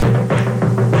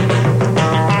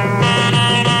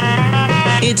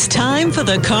It's time for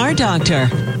the Car Doctor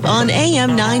on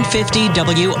AM 950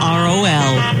 WROL.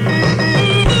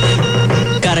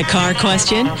 Got a car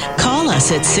question? Call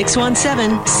us at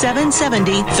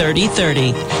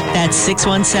 617-770-3030. That's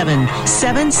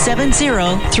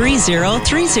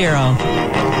 617-770-3030.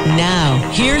 Now,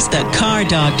 here's the Car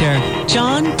Doctor,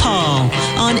 John Paul,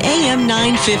 on AM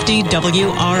 950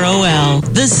 WROL,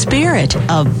 the spirit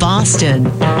of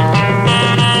Boston.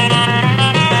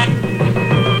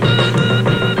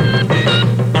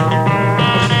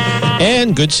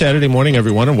 And good Saturday morning,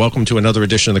 everyone, and welcome to another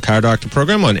edition of the Car Doctor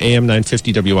program on AM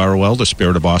 950 WROL, the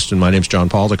spirit of Boston. My name's John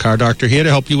Paul, the Car Doctor, here to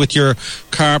help you with your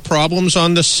car problems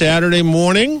on this Saturday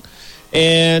morning.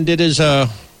 And it is, a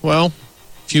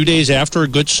few days after a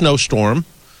good snowstorm.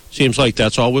 Seems like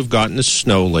that's all we've gotten is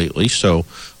snow lately, so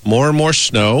more and more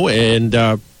snow. And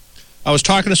I was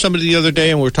talking to somebody the other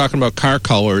day, and we were talking about car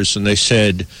colors, and they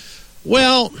said,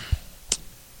 well,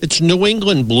 it's New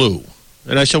England blue.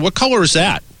 And I said, what color is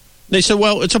that? They said,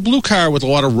 well, it's a blue car with a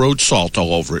lot of road salt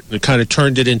all over it. And it kind of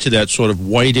turned it into that sort of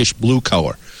whitish blue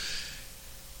color.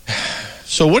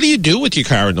 So what do you do with your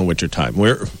car in the wintertime?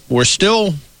 We're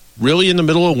still really in the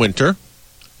middle of winter.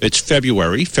 It's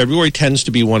February. February tends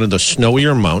to be one of the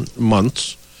snowier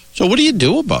months. So what do you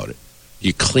do about it?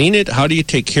 You clean it? How do you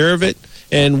take care of it?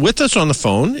 And with us on the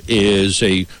phone is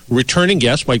a returning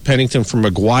guest, Mike Pennington from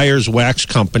Mequirs Wax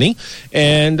Company,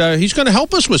 and he's going to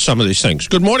help us with some of these things.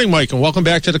 Good morning, Mike, and welcome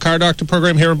back to the Car Doctor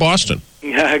program here in Boston.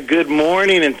 Good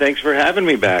morning, and thanks for having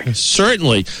me back.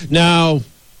 Certainly. Now,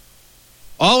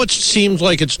 all it seems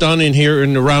like it's done in here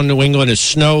and around New England is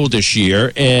snow this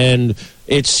year, and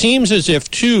it seems as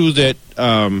if, too, that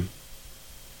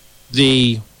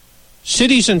the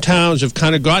cities and towns have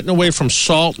kind of gotten away from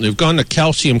salt, and they've gone to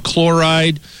calcium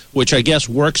chloride, which I guess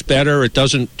works better. It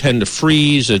doesn't tend to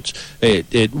freeze.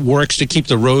 It works to keep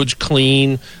the roads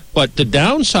clean. But the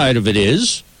downside of it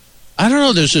is, I don't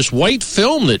know, there's this white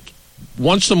film that,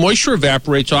 once the moisture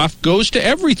evaporates off, goes to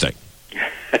everything.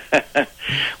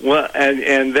 Well,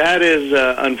 and that is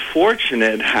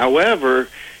unfortunate. However,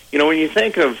 when you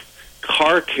think of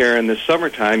car care in the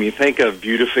summertime, you think of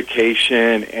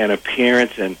beautification and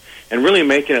appearance and really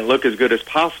making it look as good as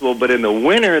possible. But in the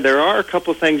winter, there are a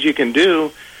couple things you can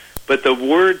do, but the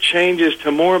word changes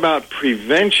to more about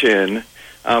prevention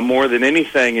more than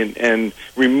anything, and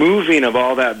removing of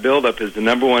all that buildup is the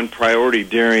number one priority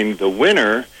during the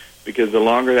winter, because the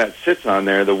longer that sits on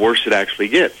there, the worse it actually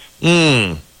gets.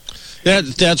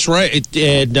 That's right.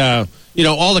 And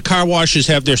all the car washes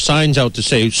have their signs out to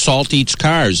say salt eats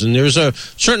cars, and there's a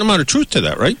certain amount of truth to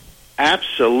that, right?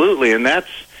 Absolutely, and that's,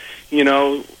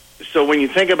 so when you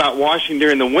think about washing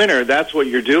during the winter, that's what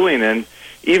you're doing. And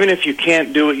even if you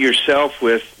can't do it yourself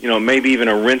with, maybe even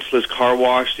a rinseless car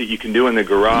wash that you can do in the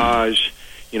garage,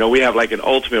 we have like an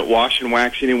ultimate wash and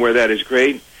wax anywhere that is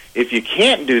great. If you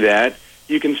can't do that,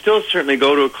 you can still certainly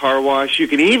go to a car wash. You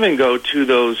can even go to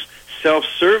those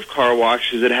self-serve car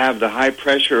washes that have the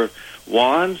high-pressure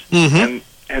wands, and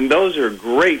those are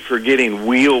great for getting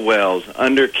wheel wells,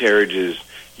 undercarriages,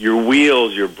 your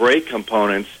wheels, your brake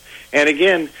components. And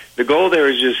again, the goal there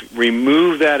is just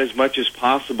remove that as much as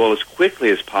possible, as quickly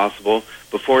as possible,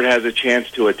 before it has a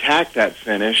chance to attack that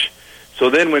finish. So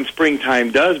then when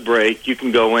springtime does break, you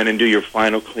can go in and do your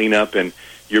final cleanup, and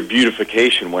your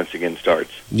beautification once again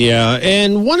starts. Yeah,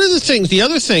 and the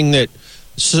other thing that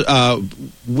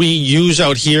we use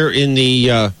out here in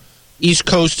the East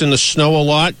Coast in the snow a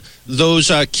lot,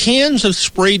 those cans of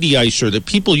spray de-icer that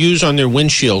people use on their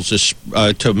windshields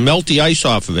to melt the ice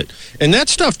off of it. And that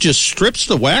stuff just strips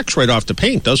the wax right off the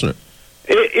paint, doesn't it?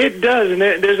 It does, and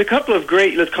there's a couple of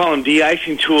great, let's call them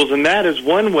de-icing tools, and that is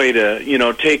one way to,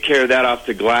 take care of that off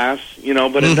the glass,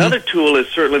 but another tool is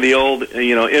certainly the old,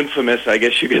 infamous, I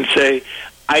guess you can say,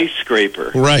 ice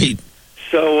scraper. Right.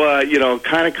 So,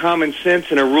 kind of common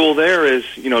sense, and a rule there is,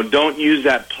 don't use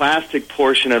that plastic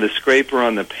portion of the scraper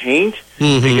on the paint,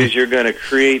 because you're going to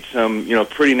create some,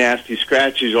 pretty nasty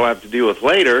scratches you'll have to deal with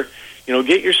later.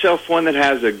 Get yourself one that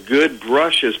has a good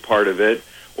brush as part of it,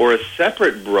 or a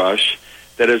separate brush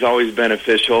that is always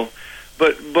beneficial.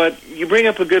 But you bring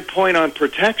up a good point on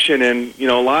protection, and,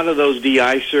 a lot of those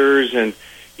de-icers and,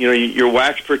 your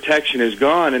wax protection is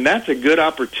gone, and that's a good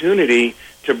opportunity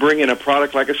to bring in a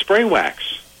product like a spray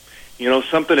wax.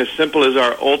 Something as simple as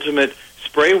our ultimate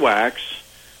spray wax,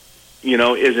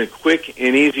 is a quick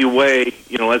and easy way.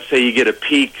 Let's say you get a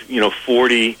peak,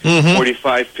 40,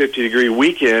 45, 50-degree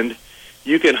weekend.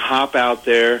 You can hop out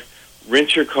there,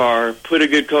 rinse your car, put a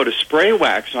good coat of spray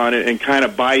wax on it, and kind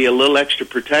of buy you a little extra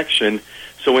protection.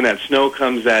 So when that snow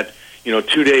comes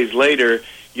 2 days later,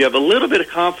 you have a little bit of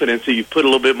confidence that you put a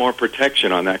little bit more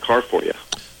protection on that car for you.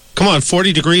 Come on,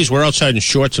 40 degrees. We're outside in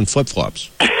shorts and flip-flops.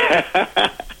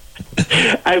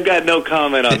 I've got no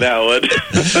comment on that one.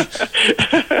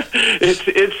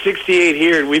 It's 68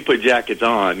 here, and we put jackets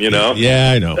on.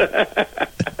 Yeah, I know.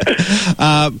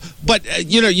 But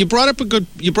you brought up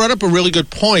a really good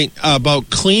point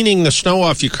about cleaning the snow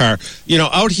off your car.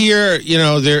 Out here,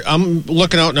 I'm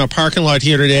looking out in our parking lot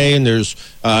here today, and there's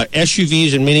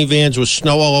SUVs and minivans with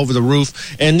snow all over the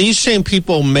roof. And these same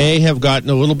people may have gotten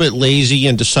a little bit lazy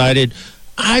and decided,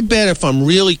 I bet if I'm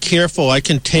really careful, I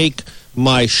can take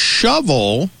my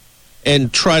shovel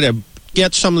and try to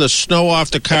get some of the snow off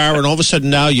the car, and all of a sudden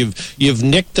now you've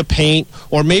nicked the paint,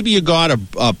 or maybe you got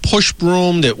a push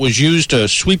broom that was used to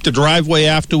sweep the driveway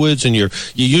afterwards, and you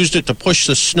used it to push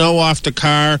the snow off the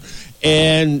car,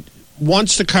 and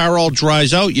once the car all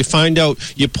dries out, you find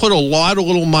out you put a lot of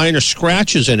little minor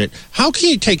scratches in it. How can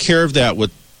you take care of that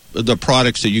with the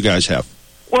products that you guys have?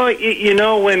 Well,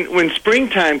 when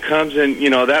springtime comes and,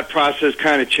 that process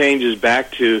kind of changes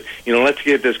back to, let's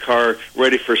get this car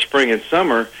ready for spring and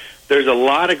summer, there's a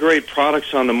lot of great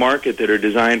products on the market that are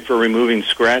designed for removing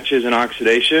scratches and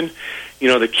oxidation.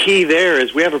 The key there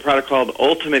is we have a product called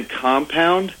Ultimate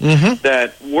Compound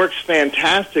that works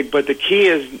fantastic, but the key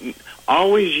is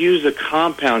always use a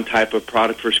compound type of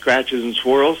product for scratches and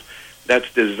swirls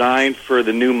that's designed for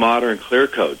the new modern clear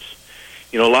coats.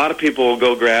 A lot of people will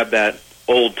go grab that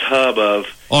old tub of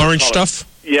orange stuff.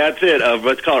 That's it.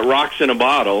 Let's call it rocks in a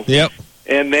bottle. Yep.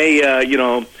 And they,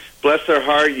 bless their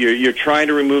heart, you're trying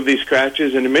to remove these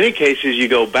scratches, and in many cases you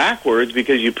go backwards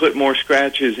because you put more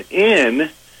scratches in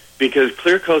because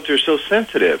clear coats are so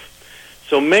sensitive.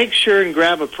 So make sure and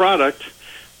grab a product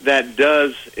that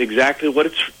does exactly what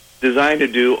it's designed to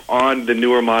do on the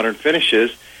newer modern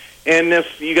finishes. And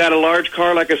if you got a large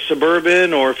car like a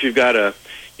Suburban, or if you've got a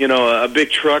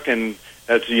big truck and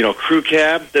that's, crew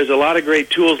cab, there's a lot of great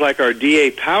tools like our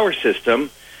DA power system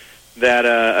that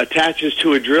attaches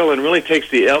to a drill and really takes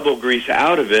the elbow grease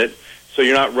out of it, so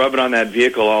you're not rubbing on that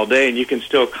vehicle all day, and you can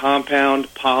still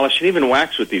compound, polish, and even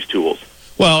wax with these tools.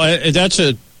 Well,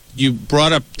 you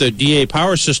brought up the DA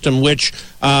power system, which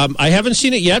I haven't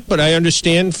seen it yet, but I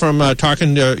understand from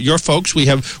talking to your folks, we're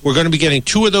going to be getting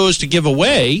 2 of those to give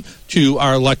away to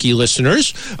our lucky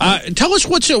listeners. Tell us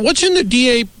what's in the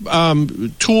DA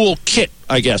tool kit,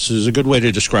 I guess, is a good way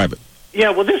to describe it.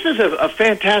 Yeah, well, this is a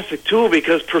fantastic tool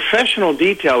because professional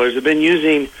detailers have been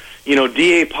using,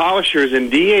 DA polishers, and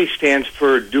DA stands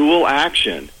for dual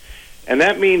action. And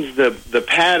that means the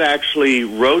pad actually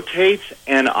rotates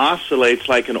and oscillates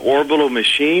like an orbital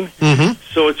machine.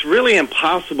 So it's really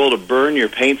impossible to burn your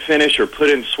paint finish or put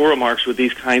in swirl marks with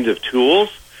these kinds of tools.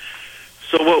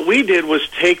 So what we did was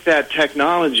take that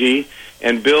technology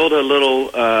and build a little,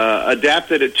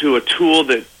 adapted it to a tool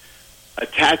that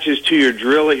attaches to your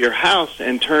drill at your house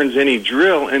and turns any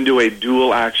drill into a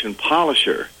dual action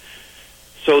polisher.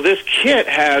 So this kit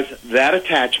has that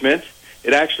attachment.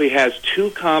 It actually has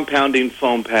 2 compounding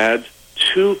foam pads,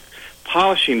 2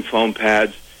 polishing foam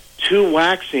pads, 2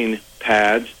 waxing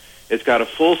pads. It's got a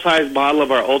full-size bottle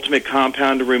of our Ultimate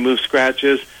Compound to remove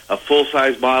scratches, a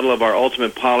full-size bottle of our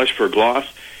Ultimate Polish for gloss,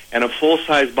 and a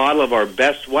full-size bottle of our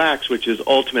Best Wax, which is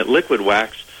Ultimate Liquid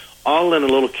Wax, all in a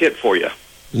little kit for you.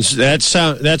 That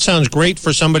sounds great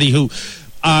for somebody who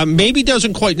maybe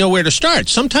doesn't quite know where to start.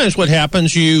 Sometimes what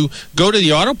happens, you go to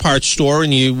the auto parts store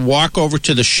and you walk over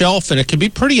to the shelf, and it can be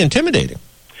pretty intimidating.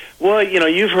 Well,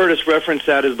 you've heard us reference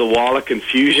that as the wall of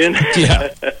confusion.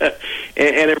 Yeah.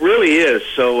 and it really is.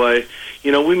 So,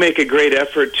 we make a great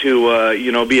effort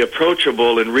to, be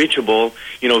approachable and reachable,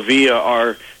 via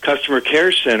our customer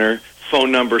care center,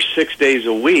 phone number 6 days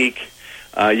a week.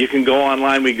 You can go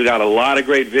online. We've got a lot of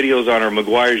great videos on our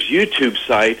Mequirs YouTube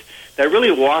site that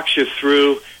really walks you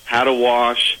through how to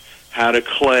wash, how to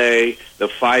clay, the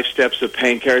 5 steps of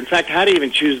paint care. In fact, how to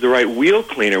even choose the right wheel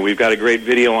cleaner. We've got a great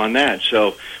video on that.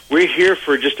 So we're here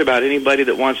for just about anybody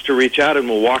that wants to reach out, and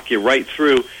we'll walk you right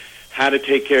through how to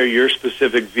take care of your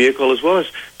specific vehicle as well as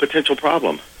potential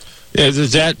problem. Yeah,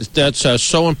 that's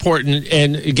so important.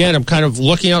 And again, I'm kind of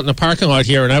looking out in the parking lot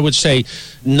here, and I would say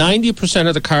 90%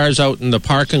 of the cars out in the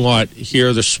parking lot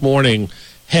here this morning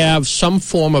have some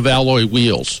form of alloy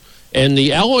wheels. And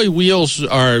the alloy wheels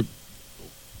are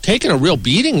taking a real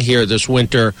beating here this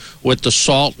winter with the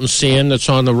salt and sand that's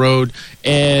on the road.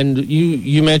 And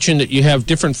you mentioned that you have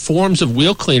different forms of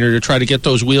wheel cleaner to try to get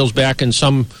those wheels back in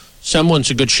some semblance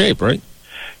of good shape, right?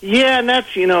 Yeah, and that's,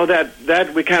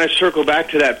 that we kind of circle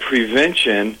back to that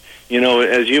prevention,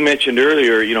 as you mentioned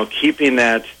earlier, keeping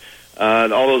that,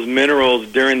 all those minerals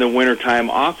during the wintertime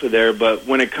off of there. But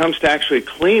when it comes to actually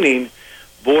cleaning,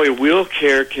 boy, wheel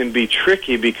care can be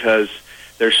tricky because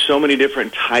There's so many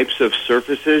different types of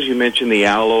surfaces. You mentioned the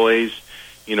alloys.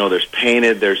 There's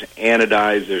painted, there's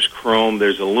anodized, there's chrome,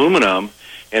 there's aluminum.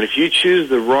 And if you choose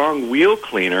the wrong wheel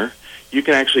cleaner, you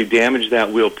can actually damage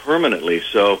that wheel permanently.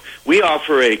 So we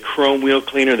offer a chrome wheel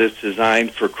cleaner that's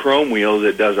designed for chrome wheels.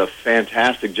 It does a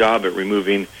fantastic job at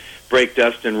removing brake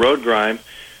dust and road grime.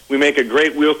 We make a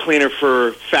great wheel cleaner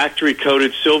for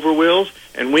factory-coated silver wheels,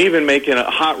 and we even make a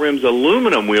Hot Rims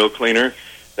aluminum wheel cleaner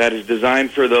that is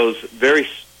designed for those very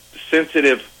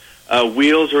sensitive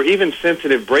wheels or even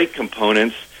sensitive brake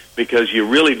components, because you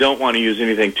really don't want to use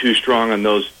anything too strong on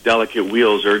those delicate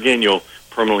wheels, or again, you'll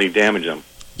permanently damage them.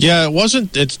 Yeah,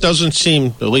 it doesn't seem,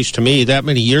 at least to me, that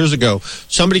many years ago,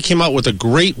 somebody came out with a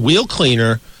great wheel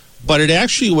cleaner, but it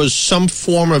actually was some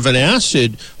form of an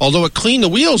acid. Although it cleaned the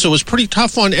wheels, it was pretty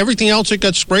tough on everything else it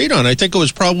got sprayed on. I think it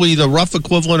was probably the rough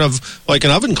equivalent of like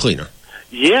an oven cleaner.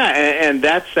 Yeah, and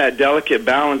that's that delicate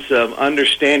balance of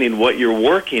understanding what you're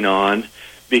working on,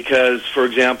 because, for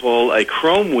example, a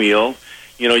chrome wheel,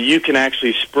 you can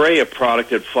actually spray a product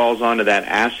that falls onto that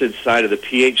acid side of the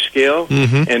pH scale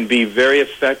and be very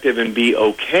effective and be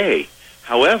okay.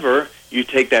 However, you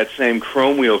take that same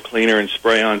chrome wheel cleaner and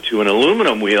spray onto an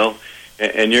aluminum wheel,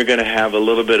 and you're going to have a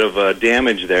little bit of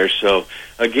damage there. So,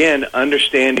 again,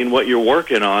 understanding what you're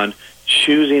working on,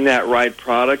 choosing that right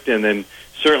product, and then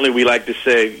certainly we like to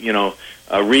say,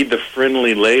 read the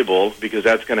friendly label, because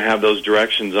that's going to have those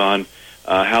directions on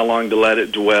how long to let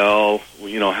it dwell,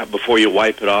 before you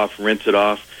wipe it off, rinse it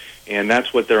off, and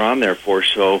that's what they're on there for.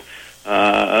 So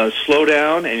slow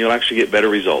down, and you'll actually get better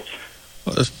results.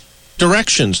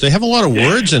 Directions. They have a lot of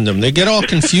words in them. They get all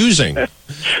confusing.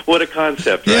 What a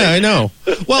concept, right? Yeah, I know.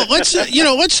 Well, let's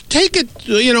take it,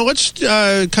 let's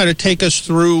kind of take us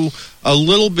through a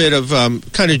little bit of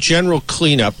kind of general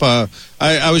cleanup.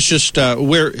 I was just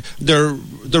where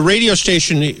the radio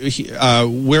station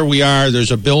where we are,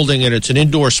 there's a building, and it's an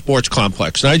indoor sports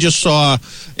complex. And I just saw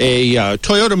a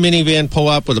Toyota minivan pull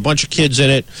up with a bunch of kids in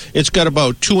it. It's got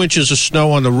about 2 inches of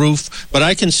snow on the roof, but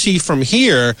I can see from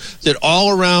here that all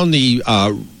around the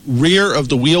rear of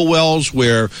the wheel wells,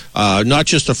 where not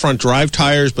just the front drive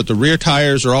tires but the rear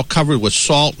tires are all covered with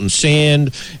salt and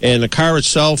sand, and the car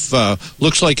itself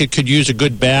looks like it could use a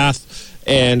good bath.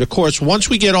 And of course, once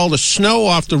we get all the snow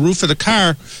off the roof of the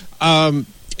car, and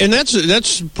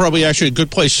that's probably actually a good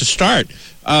place to start.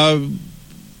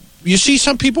 You see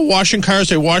some people washing cars,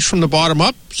 they wash from the bottom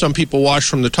up. Some people wash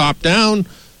from the top down.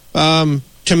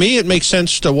 To me, it makes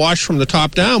sense to wash from the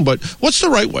top down, but what's the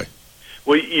right way?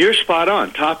 Well, you're spot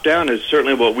on. Top down is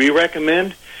certainly what we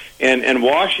recommend, and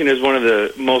washing is one of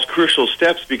the most crucial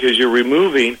steps, because you're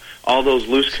removing all those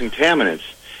loose contaminants.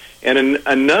 And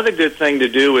another good thing to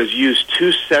do is use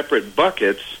two separate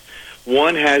buckets.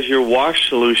 One has your wash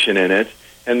solution in it,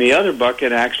 and the other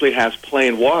bucket actually has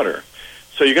plain water.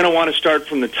 So you're going to want to start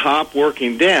from the top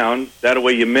working down. That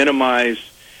way you minimize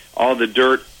all the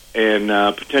dirt and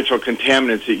potential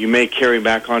contaminants that you may carry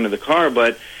back onto the car.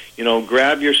 But,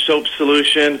 grab your soap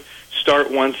solution,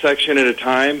 start one section at a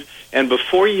time, and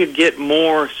before you get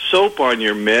more soap on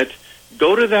your mitt,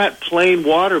 go to that plain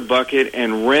water bucket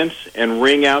and rinse and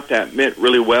wring out that mitt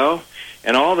really well.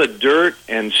 And all the dirt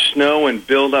and snow and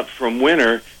buildup from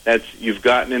winter that you've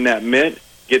gotten in that mitt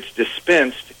gets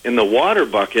dispensed in the water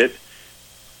bucket.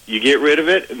 You get rid of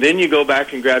it, then you go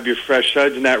back and grab your fresh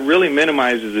suds, and that really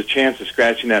minimizes the chance of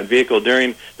scratching that vehicle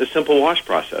during the simple wash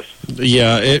process.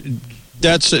 Yeah,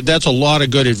 that's a lot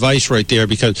of good advice right there,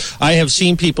 because I have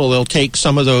seen people, they'll take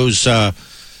some of those, I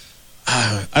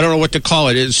don't know what to call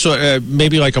it. It's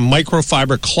maybe like a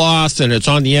microfiber cloth, and it's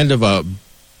on the end of a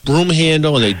broom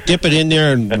handle, and they dip it in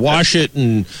there and wash it,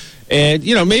 and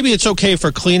maybe it's okay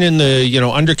for cleaning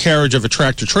the undercarriage of a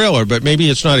tractor trailer, but maybe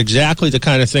it's not exactly the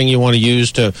kind of thing you want to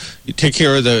use to take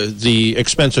care of the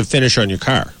expensive finish on your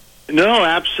car. No,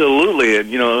 absolutely.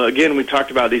 And again, we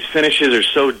talked about these finishes are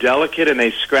so delicate and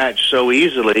they scratch so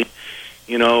easily.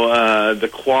 The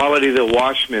quality of the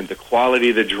wash mitt, the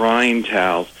quality of the drying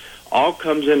towels, all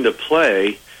comes into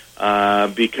play,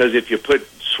 because if you put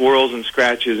swirls and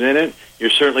scratches in it, you're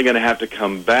certainly going to have to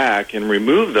come back and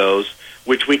remove those,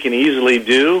 which we can easily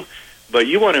do. But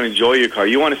you want to enjoy your car.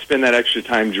 You want to spend that extra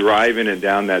time driving it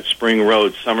down that spring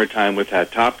road, summertime, with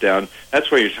that top down. That's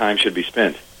where your time should be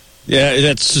spent. Yeah,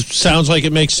 that sounds like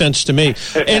it makes sense to me.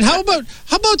 And how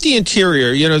about the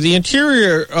interior? The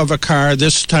interior of a car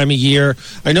this time of year,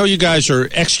 I know you guys are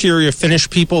exterior finish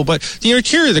people, but the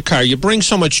interior of the car, you bring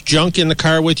so much junk in the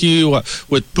car with you,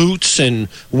 with boots and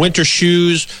winter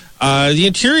shoes. The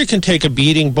interior can take a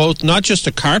beating, both not just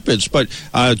the carpets, but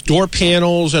door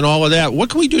panels and all of that.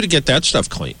 What can we do to get that stuff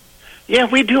clean? Yeah,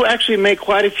 we do actually make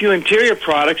quite a few interior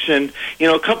products, and,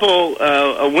 a couple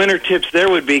winter tips there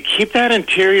would be keep that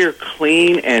interior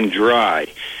clean and dry.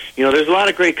 There's a lot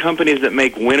of great companies that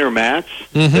make winter mats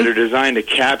that are designed to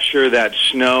capture that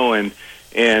snow and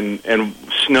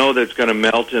snow that's going to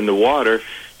melt in the water.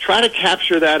 Try to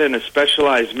capture that in a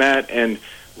specialized mat and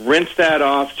rinse that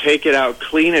off, take it out,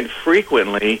 clean it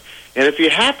frequently. And if you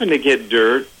happen to get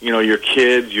dirt, your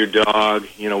kids, your dog,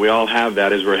 we all have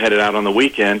that as we're headed out on the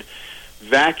weekend,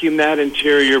 vacuum that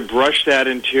interior, brush that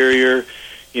interior.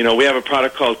 We have a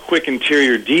product called Quick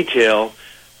Interior Detail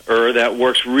that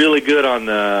works really good on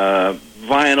the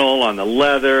vinyl, on the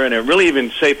leather, and it really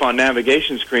even safe on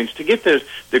navigation screens to get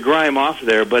the grime off of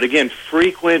there. But again,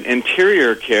 frequent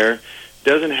interior care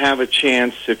doesn't have a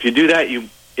chance. If you do that,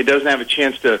 it doesn't have a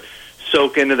chance to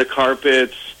soak into the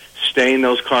carpets, stain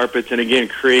those carpets, and again,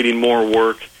 creating more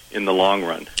work in the long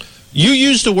run. You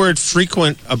used the word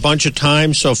frequent a bunch of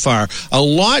times so far. A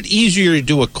lot easier to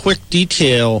do a quick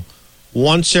detail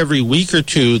once every week or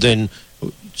two than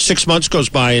 6 months goes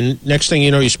by, and next thing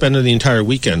you know, you're spending the entire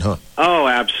weekend, huh? Oh,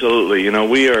 absolutely.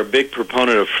 We are a big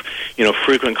proponent of,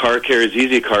 frequent car care is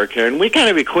easy car care, and we kind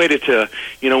of equate it to,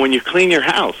 when you clean your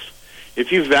house.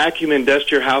 If you vacuum and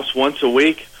dust your house once a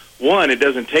week, one, it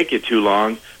doesn't take you too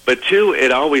long, but two,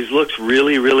 it always looks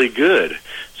really, really good.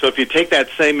 So if you take that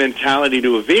same mentality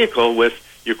to a vehicle with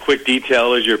your quick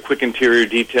detailers, your quick interior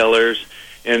detailers,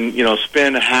 and,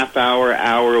 spend a half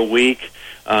hour a week,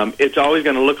 it's always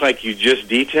going to look like you just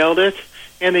detailed it,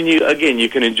 and then you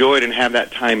can enjoy it and have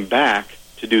that time back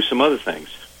to do some other things.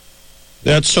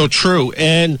 That's so true.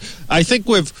 And I think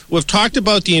we've talked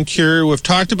about the interior, we've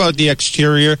talked about the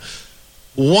exterior.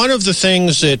 One of the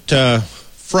things that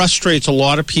frustrates a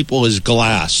lot of people is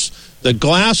glass. The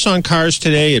glass on cars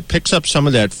today, it picks up some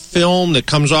of that film that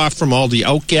comes off from all the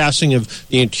outgassing of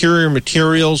the interior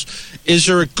materials. Is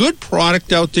there a good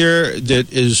product out there that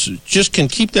just can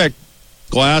keep that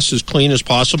glass as clean as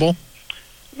possible?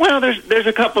 Well, there's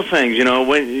a couple things.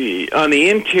 When on the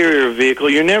interior vehicle,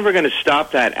 you're never going to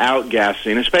stop that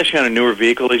outgassing, especially on a newer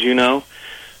vehicle, as you know.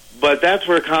 But that's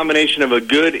where a combination of a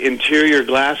good interior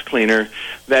glass cleaner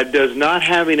that does not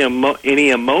have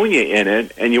any ammonia in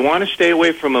it, and you want to stay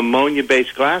away from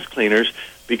ammonia-based glass cleaners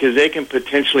because they can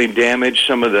potentially damage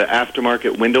some of the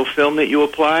aftermarket window film that you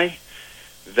apply.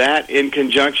 That, in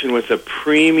conjunction with a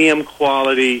premium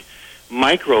quality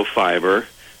microfiber,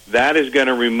 that is going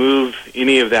to remove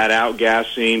any of that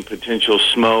outgassing, potential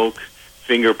smoke,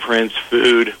 fingerprints,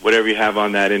 food, whatever you have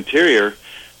on that interior,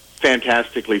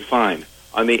 fantastically fine.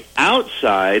 On the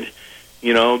outside,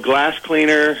 glass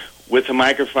cleaner with a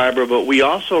microfiber, but we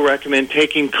also recommend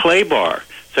taking clay bar,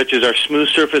 such as our smooth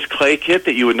surface clay kit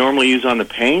that you would normally use on the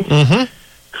paint.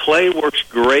 Clay works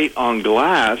great on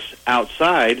glass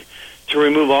outside to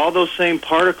remove all those same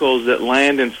particles that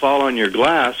land and fall on your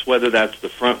glass, whether that's the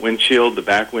front windshield, the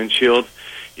back windshield.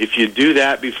 If you do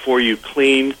that before you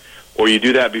clean, or you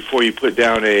do that before you put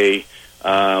down a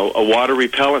water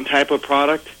repellent type of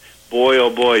product, boy, oh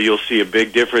boy, you'll see a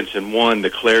big difference in, one, the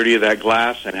clarity of that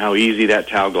glass and how easy that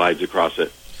towel glides across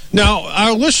it. Now,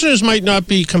 our listeners might not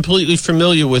be completely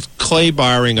familiar with clay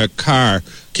barring a car.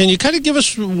 Can you kind of give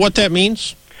us what that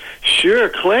means? Sure.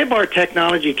 Clay bar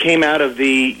technology came out of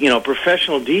the,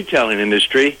 professional detailing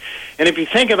industry. And if you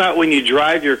think about when you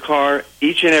drive your car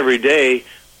each and every day,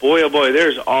 boy, oh boy,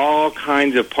 there's all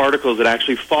kinds of particles that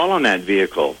actually fall on that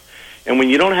vehicle. And when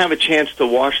you don't have a chance to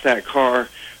wash that car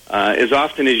as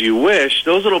often as you wish,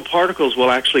 those little particles will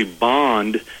actually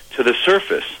bond to the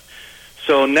surface.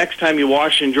 So next time you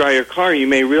wash and dry your car, you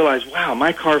may realize, wow,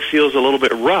 my car feels a little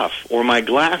bit rough, or my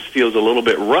glass feels a little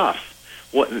bit rough.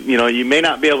 You may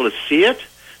not be able to see it,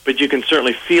 but you can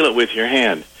certainly feel it with your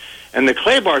hand. And the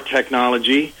clay bar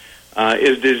technology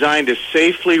is designed to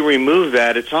safely remove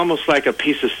that. It's almost like a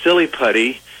piece of silly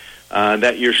putty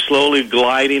that you're slowly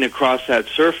gliding across that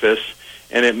surface,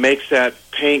 and it makes that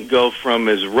paint go from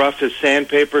as rough as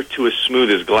sandpaper to as smooth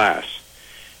as glass.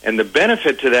 And the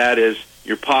benefit to that is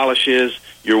your polishes,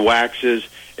 your waxes,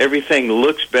 everything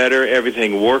looks better,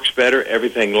 everything works better,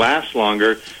 everything lasts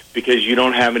longer because you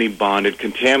don't have any bonded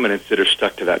contaminants that are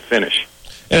stuck to that finish.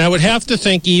 And I would have to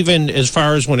think, even as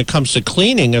far as when it comes to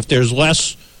cleaning, if there's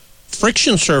less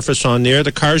friction surface on there,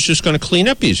 the car's just going to clean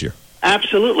up easier.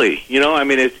 Absolutely.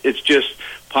 It's just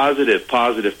positive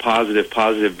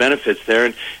benefits there.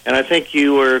 And I think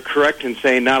you were correct in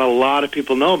saying not a lot of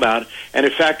people know about it. And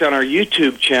in fact, on our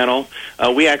YouTube channel,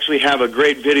 we actually have a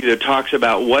great video that talks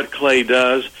about what clay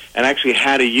does and actually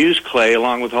how to use clay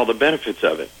along with all the benefits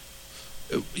of it.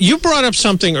 You brought up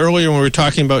something earlier when we were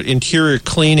talking about interior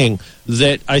cleaning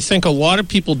that I think a lot of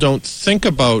people don't think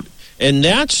about, and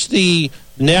that's the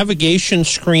navigation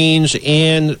screens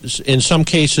and, in some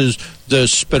cases, the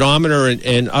speedometer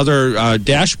and other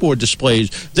dashboard displays,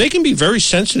 they can be very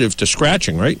sensitive to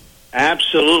scratching, right?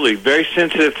 Absolutely. Very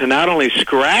sensitive to not only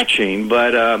scratching,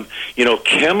 but,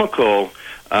 chemical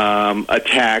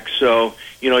attacks. So,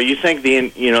 you think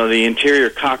the interior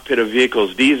cockpit of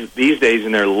vehicles these days,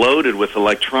 and they're loaded with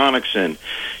electronics and,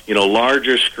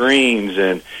 larger screens,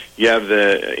 and you have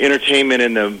the entertainment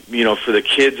in the, for the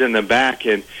kids in the back.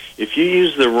 And if you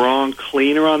use the wrong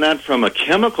cleaner on that from a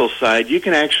chemical side, you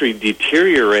can actually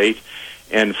deteriorate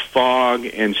and fog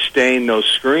and stain those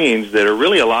screens that are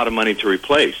really a lot of money to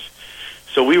replace.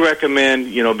 So we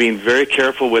recommend, being very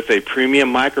careful with a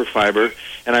premium microfiber.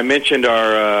 And I mentioned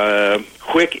our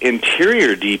quick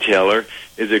interior detailer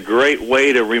is a great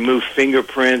way to remove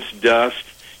fingerprints, dust.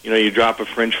 You drop a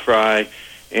French fry,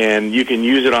 and you can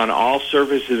use it on all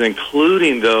surfaces,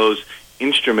 including those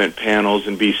instrument panels,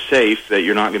 and be safe that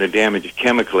you're not going to damage it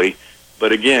chemically.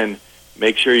 But again,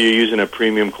 make sure you're using a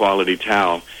premium quality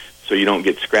towel so you don't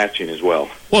get scratching as well.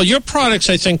 Well, your products,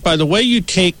 I think, by the way you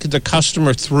take the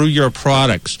customer through your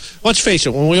products, let's face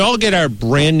it, when we all get our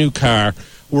brand new car,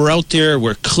 we're out there,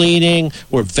 we're cleaning,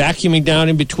 we're vacuuming down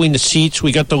in between the seats,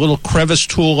 we got the little crevice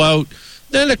tool out.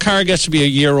 Then the car gets to be a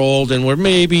year old, and we're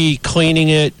maybe cleaning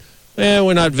it.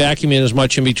 We're not vacuuming as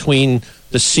much in between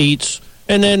the seats.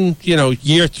 And then,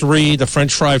 year 3, the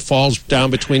French fry falls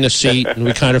down between the seat, and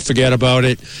we kind of forget about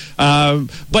it.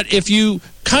 But if you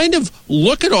kind of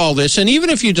look at all this, and even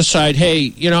if you decide,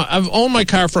 hey, I've owned my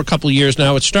car for a couple of years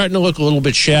now, it's starting to look a little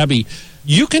bit shabby,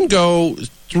 you can go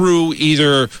through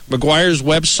either Mequirs'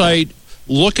 website,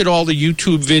 look at all the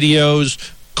YouTube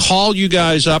videos, call you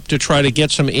guys up to try to get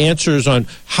some answers on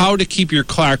how to keep your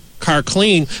car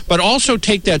clean, but also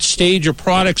take that stage of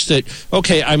products that,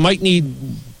 okay, I might need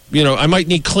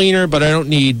cleaner, but I don't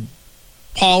need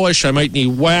polish, I might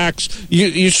need wax.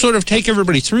 You sort of take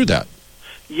everybody through that.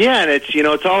 Yeah, and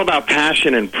it's all about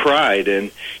passion and pride.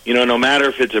 And, no matter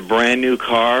if it's a brand new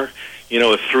car, a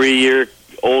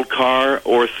 3-year-old car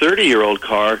or a 30-year-old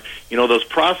car, those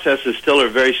processes still are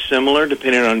very similar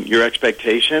depending on your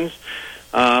expectations.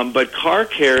 But car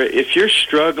care, if you're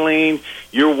struggling,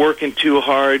 you're working too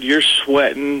hard, you're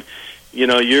sweating,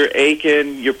 you're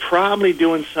aching, you're probably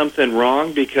doing something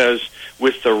wrong, because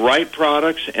with the right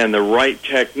products and the right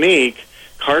technique,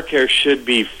 car care should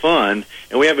be fun.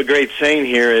 And we have a great saying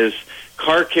here is,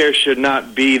 car care should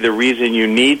not be the reason you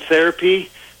need therapy.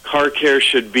 Car care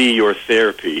should be your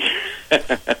therapy.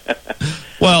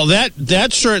 Well,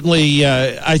 that certainly,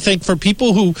 I think for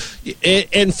people who,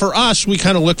 and for us, we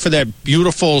kind of look for that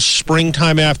beautiful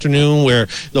springtime afternoon where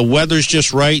the weather's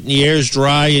just right and the air's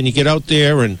dry, and you get out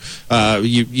there and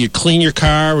you clean your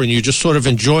car and you're just sort of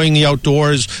enjoying the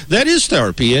outdoors. That is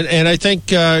therapy, and I think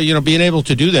being able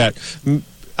to do that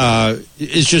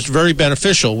is just very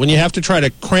beneficial. When you have to try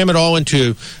to cram it all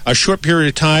into a short period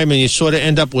of time and you sort of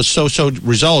end up with so-so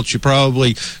results, you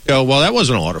probably go, well, that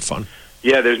wasn't a lot of fun.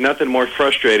 Yeah, there's nothing more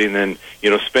frustrating than,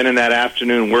 spending that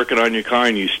afternoon working on your car,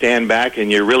 and you stand back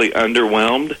and you're really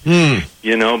underwhelmed,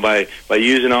 by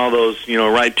using all those,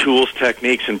 right tools,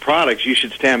 techniques, and products. You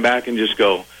should stand back and just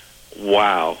go,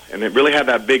 wow, and really have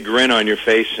that big grin on your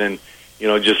face and,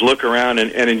 just look around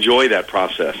and enjoy that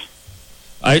process.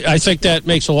 I think that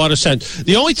makes a lot of sense.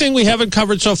 The only thing we haven't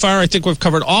covered so far, I think we've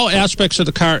covered all aspects of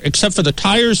the car except for the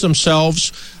tires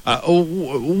themselves.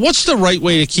 What's the right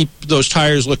way to keep those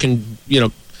tires looking,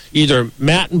 either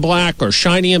matte and black or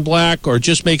shiny and black, or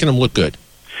just making them look good?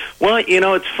 Well,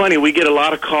 it's funny. We get a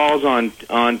lot of calls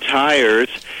on tires,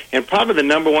 and probably the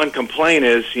number one complaint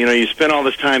is, you spend all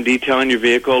this time detailing your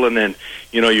vehicle, and then,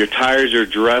 your tires are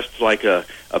dressed like a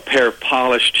pair of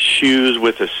polished shoes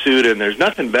with a suit, and there's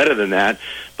nothing better than that.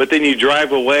 But then you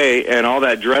drive away, and all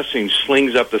that dressing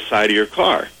slings up the side of your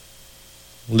car.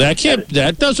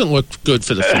 That doesn't look good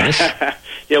for the finish.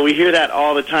 Yeah, we hear that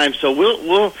all the time. So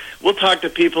we'll talk to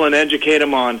people and educate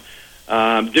them on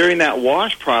during that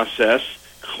wash process.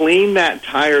 Clean that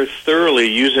tire thoroughly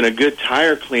using a good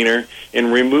tire cleaner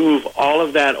and remove all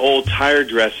of that old tire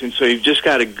dressing, so you've just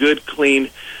got a good, clean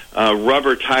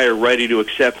rubber tire ready to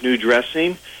accept new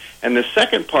dressing. And the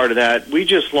second part of that, we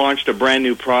just launched a brand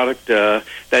new product that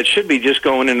should be just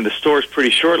going into the stores pretty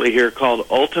shortly here, called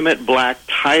Ultimate Black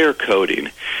Tire Coating.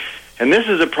 And this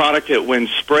is a product that, when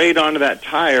sprayed onto that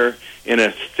tire in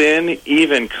a thin,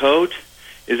 even coat,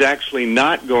 is actually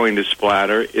not going to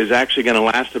splatter, is actually going to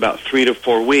last about 3 to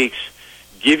 4 weeks,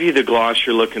 give you the gloss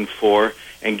you're looking for,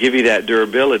 and give you that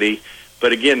durability.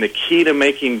 But again, the key to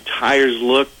making tires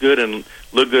look good and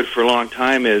look good for a long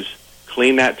time is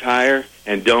clean that tire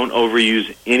and don't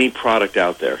overuse any product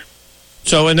out there.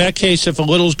 So in that case, if a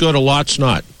little's good, a lot's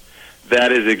not.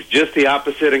 That is just the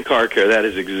opposite in car care. That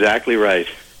is exactly right.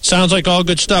 Sounds like all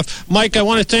good stuff. Mike, I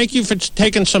want to thank you for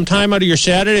taking some time out of your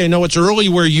Saturday. I know it's early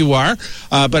where you are,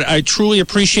 but I truly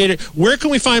appreciate it. Where can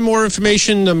we find more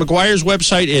information? The Mequirs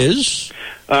website is?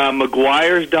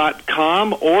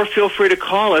 Mequirs.com, or feel free to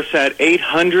call us at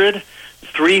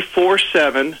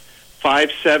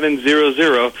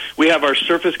 800-347-5700. We have our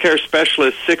surface care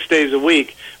specialist 6 days a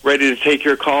week ready to take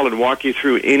your call and walk you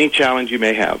through any challenge you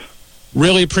may have.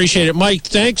 Really appreciate it. Mike,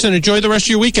 thanks, and enjoy the rest of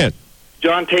your weekend.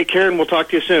 John, take care, and we'll talk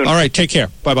to you soon. All right, take care.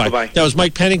 Bye-bye. Bye-bye. That was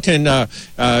Mike Pennington,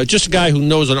 just a guy who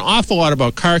knows an awful lot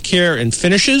about car care and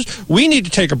finishes. We need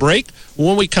to take a break.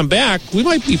 When we come back, we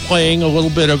might be playing a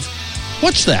little bit of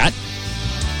What's That?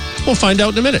 We'll find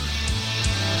out in a minute.